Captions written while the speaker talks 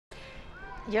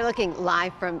You're looking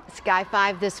live from Sky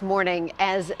 5 this morning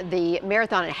as the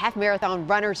marathon and half marathon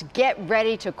runners get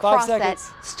ready to cross that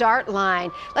start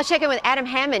line. Let's check in with Adam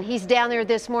Hammond. He's down there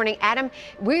this morning. Adam,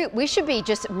 we should be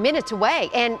just minutes away,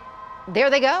 and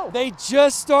there they go. They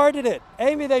just started it.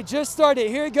 Amy, they just started.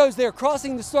 Here it goes. They're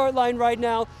crossing the start line right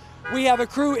now. We have a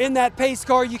crew in that pace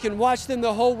car. You can watch them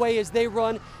the whole way as they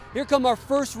run. Here come our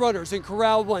first runners in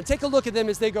Corral 1. Take a look at them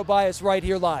as they go by us right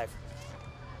here live.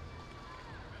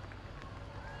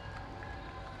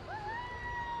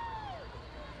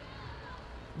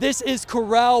 This is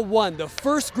Corral 1, the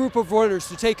first group of runners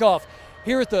to take off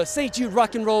here at the St. Jude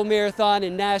Rock and Roll Marathon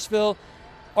in Nashville.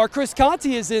 Our Chris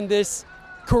Conti is in this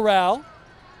corral.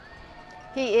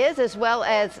 He is, as well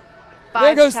as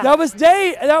there goes, that was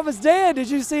Dan.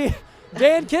 Did you see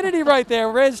Dan Kennedy right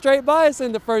there? Ran straight by us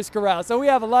in the first corral. So we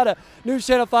have a lot of News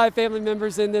Channel 5 family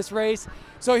members in this race.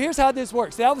 So here's how this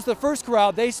works. That was the first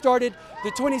corral. They started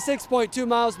the 26.2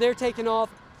 miles. They're taking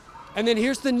off. And then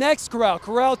here's the next corral.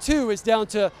 Corral 2 is down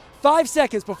to 5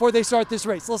 seconds before they start this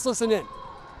race. Let's listen in.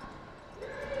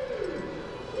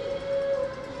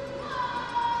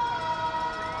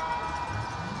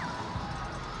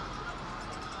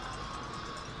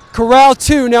 Corral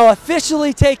 2 now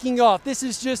officially taking off. This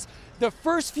is just the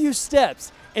first few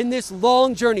steps in this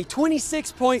long journey,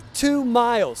 26.2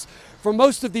 miles. For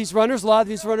most of these runners, a lot of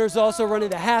these runners also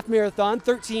running the half marathon,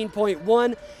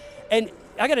 13.1. And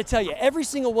I got to tell you, every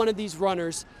single one of these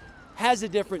runners has a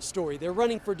different story. They're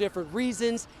running for different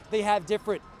reasons. They have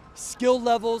different skill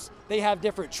levels. They have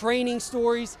different training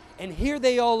stories. And here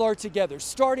they all are together,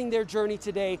 starting their journey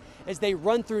today as they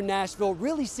run through Nashville,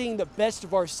 really seeing the best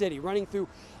of our city, running through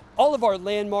all of our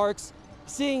landmarks,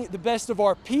 seeing the best of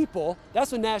our people.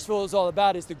 That's what Nashville is all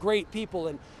about, is the great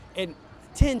people, and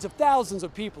tens of thousands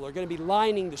of people are going to be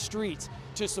lining the streets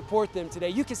to support them today.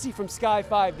 You can see from Sky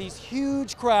 5 these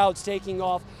huge crowds taking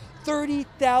off.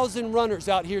 30,000 runners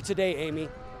out here today, Amy.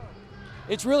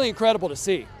 It's really incredible to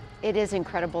see. It is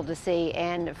incredible to see,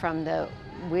 and from the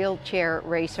wheelchair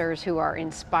racers who are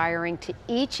inspiring to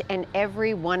each and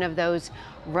every one of those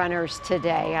runners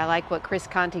today. I like what Chris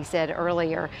Conti said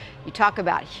earlier. You talk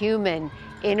about human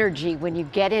energy when you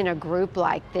get in a group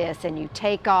like this and you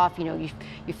take off. You know,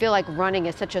 you feel like running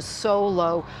is such a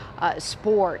solo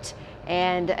sport,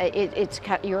 and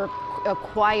you're a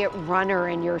quiet runner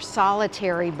and you're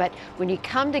solitary, but when you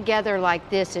come together like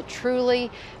this, it truly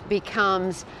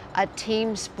becomes a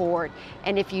team sport.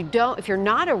 And if you're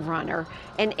not a runner,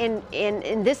 and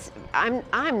this,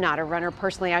 I'm not a runner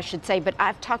personally, I should say, but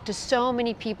I've talked to so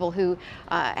many people who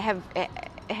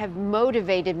have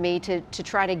motivated me to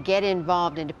try to get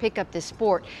involved and to pick up this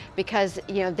sport, because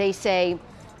they say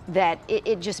that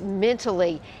it just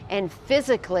mentally and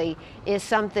physically is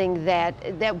something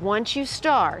that once you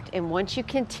start and once you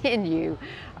continue,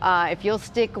 if you'll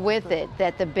stick with it,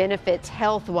 that the benefits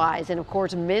health-wise and of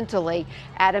course mentally,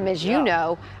 Adam, as you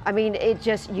know, I mean, it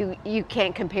just, you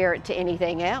can't compare it to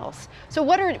anything else. So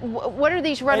what are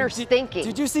these runners thinking?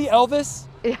 Did you see Elvis?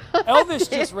 Elvis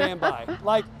just ran by.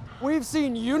 Like, we've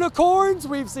seen unicorns,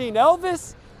 we've seen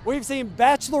Elvis, we've seen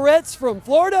bachelorettes from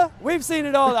Florida. We've seen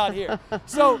it all out here.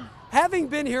 So having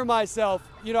been here myself,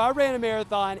 I ran a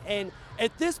marathon, and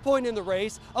at this point in the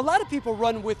race, a lot of people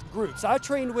run with groups. I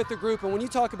trained with a group, and when you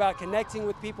talk about connecting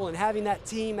with people and having that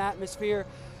team atmosphere,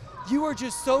 you are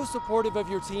just so supportive of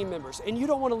your team members, and you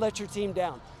don't want to let your team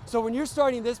down. So when you're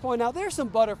starting this point, now there's some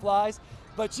butterflies,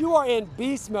 but you are in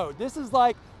beast mode. This is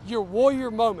like your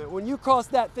warrior moment. When you cross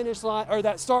that finish line, or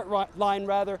that start line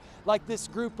rather, like this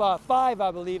group 5,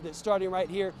 I believe, that's starting right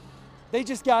here, they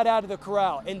just got out of the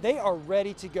corral and they are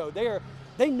ready to go.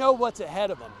 They know what's ahead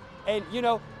of them. And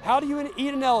how do you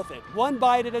eat an elephant? One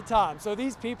bite at a time. So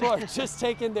these people are just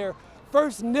taking their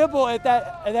first nibble at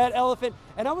that elephant.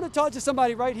 And I want to talk to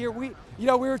somebody right here. We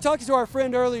were talking to our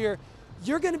friend earlier.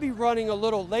 You're going to be running a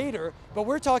little later, but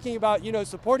we're talking about,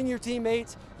 supporting your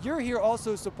teammates. You're here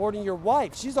also supporting your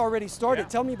wife. She's already started. Yeah.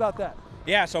 Tell me about that.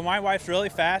 Yeah, so my wife's really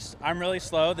fast. I'm really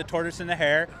slow, the tortoise and the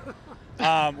hare.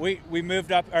 We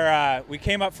moved up, or we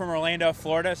came up from Orlando,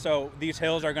 Florida, so these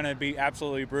hills are going to be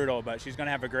absolutely brutal, but she's going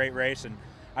to have a great race, and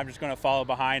I'm just going to follow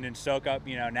behind and soak up,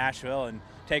 Nashville and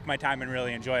take my time and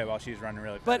really enjoy it while she's running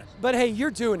really fast. But hey,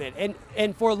 you're doing it,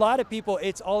 and for a lot of people,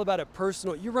 it's all about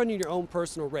you're running your own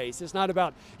personal race. It's not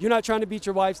about, you're not trying to beat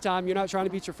your wife's time, you're not trying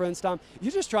to beat your friend's time,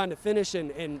 you're just trying to finish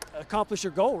and accomplish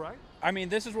your goal, right? I mean,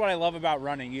 this is what I love about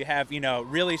running. You have,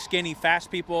 really skinny, fast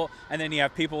people, and then you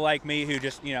have people like me who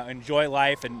just, enjoy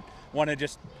life and want to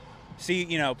just see,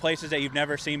 places that you've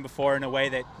never seen before in a way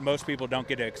that most people don't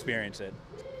get to experience it.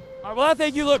 All right, well, I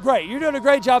think you look great. You're doing a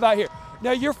great job out here.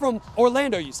 Now you're from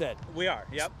Orlando, you said. We are,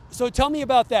 yep. So tell me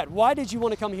about that. Why did you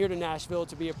want to come here to Nashville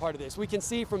to be a part of this? We can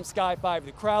see from Sky 5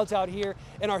 the crowds out here,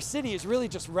 and our city is really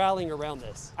just rallying around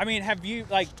this. I mean, have you,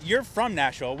 like, you're from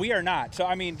Nashville, we are not. So,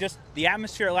 I mean, just the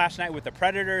atmosphere last night with the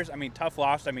Predators, I mean, tough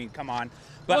loss, I mean, come on.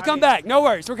 But We'll come back, no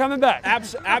worries, we're coming back.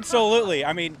 Absolutely.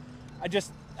 I mean,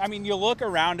 you look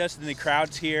around us and the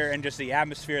crowds here and just the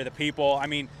atmosphere of the people. I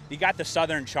mean, you got the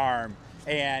Southern charm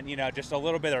and, you know, just a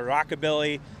little bit of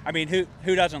rockabilly. I mean,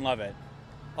 who doesn't love it?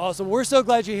 Awesome. We're so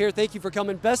glad you're here. Thank you for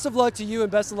coming. Best of luck to you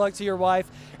and best of luck to your wife.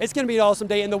 It's going to be an awesome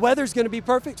day, and the weather's going to be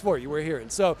perfect for you, we're hearing.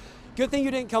 So good thing you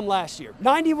didn't come last year.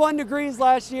 91 degrees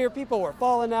last year. People were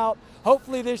falling out.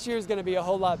 Hopefully this year is going to be a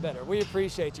whole lot better. We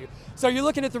appreciate you. So you're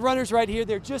looking at the runners right here.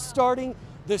 They're just starting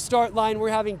the start line. We're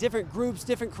having different groups,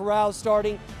 different corrals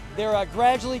starting. They're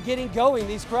gradually getting going,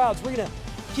 these crowds. We're going to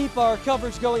keep our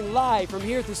coverage going live from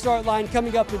here at the start line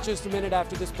coming up in just a minute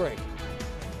after this break.